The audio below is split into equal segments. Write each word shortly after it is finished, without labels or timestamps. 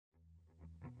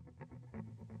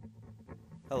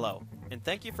Hello, and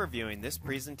thank you for viewing this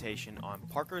presentation on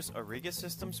Parker's Origa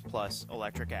Systems Plus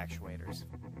electric actuators.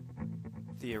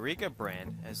 The Origa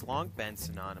brand has long been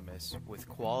synonymous with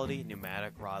quality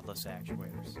pneumatic rodless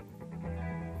actuators.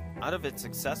 Out of its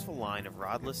successful line of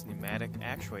rodless pneumatic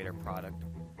actuator product,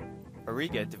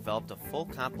 Origa developed a full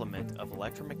complement of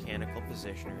electromechanical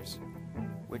positioners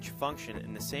which function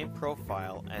in the same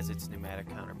profile as its pneumatic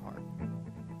counterpart.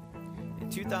 In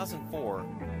 2004,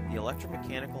 the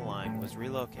electromechanical line was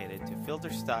relocated to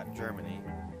Filderstadt, Germany,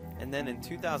 and then in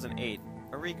 2008,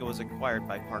 Origa was acquired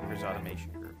by Parker's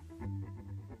Automation Group.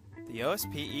 The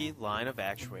OSP-E line of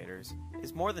actuators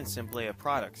is more than simply a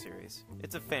product series.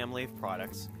 It's a family of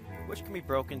products which can be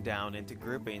broken down into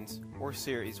groupings or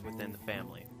series within the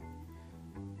family.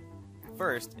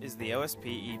 First is the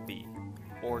OSP-E-B,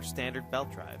 or standard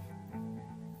belt drive.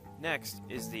 Next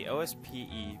is the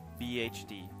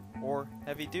OSP-E-BHD, or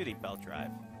heavy-duty belt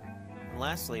drive. And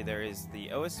lastly, there is the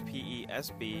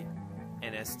OSP-E-SB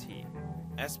and ST,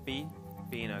 SB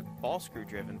being a ball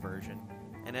screw-driven version,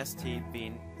 and ST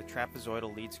being the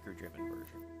trapezoidal lead screw-driven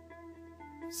version.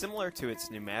 Similar to its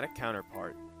pneumatic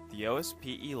counterpart, the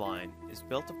OSPE line is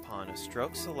built upon a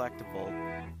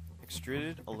stroke-selectable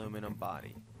extruded aluminum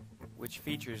body, which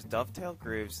features dovetail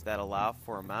grooves that allow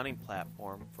for a mounting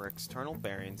platform for external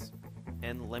bearings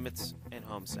and limits and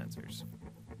home sensors.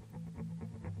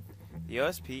 The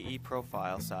OSPE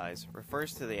profile size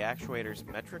refers to the actuator's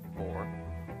metric bore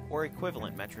or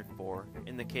equivalent metric bore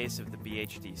in the case of the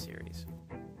BHD series.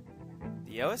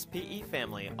 The OSPE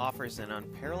family offers an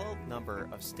unparalleled number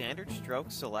of standard stroke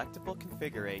selectable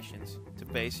configurations to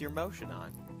base your motion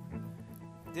on.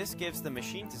 This gives the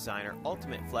machine designer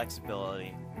ultimate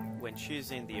flexibility when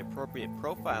choosing the appropriate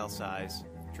profile size,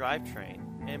 drivetrain,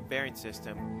 and bearing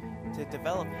system to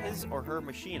develop his or her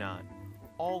machine on,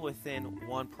 all within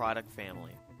one product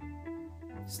family.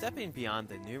 Stepping beyond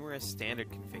the numerous standard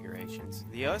configurations,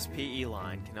 the OSPE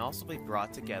line can also be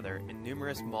brought together in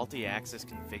numerous multi-axis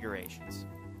configurations.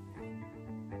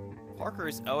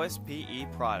 Parker's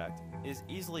OSPE product is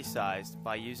easily sized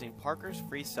by using Parker's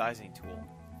free sizing tool,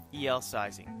 EL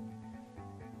Sizing.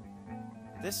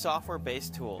 This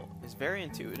software-based tool is very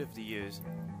intuitive to use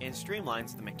and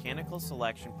streamlines the mechanical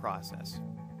selection process.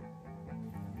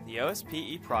 The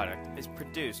OSPE product is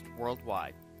produced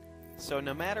worldwide, so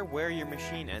no matter where your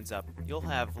machine ends up, you'll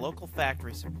have local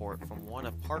factory support from one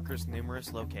of Parker's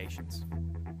numerous locations.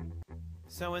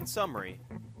 So in summary,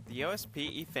 the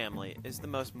OSPE family is the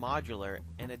most modular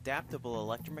and adaptable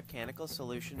electromechanical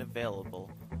solution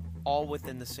available, all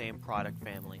within the same product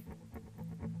family.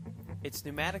 Its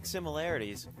pneumatic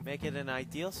similarities make it an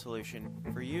ideal solution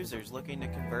for users looking to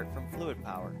convert from fluid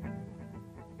power.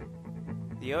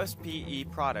 The OSPE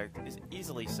product is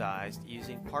easily sized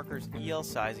using Parker's EL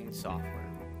Sizing software.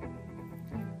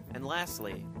 And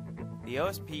lastly, the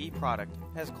OSPE product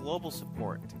has global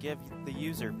support to give the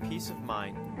user peace of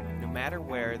mind no matter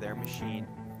where their machine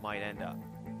might end up.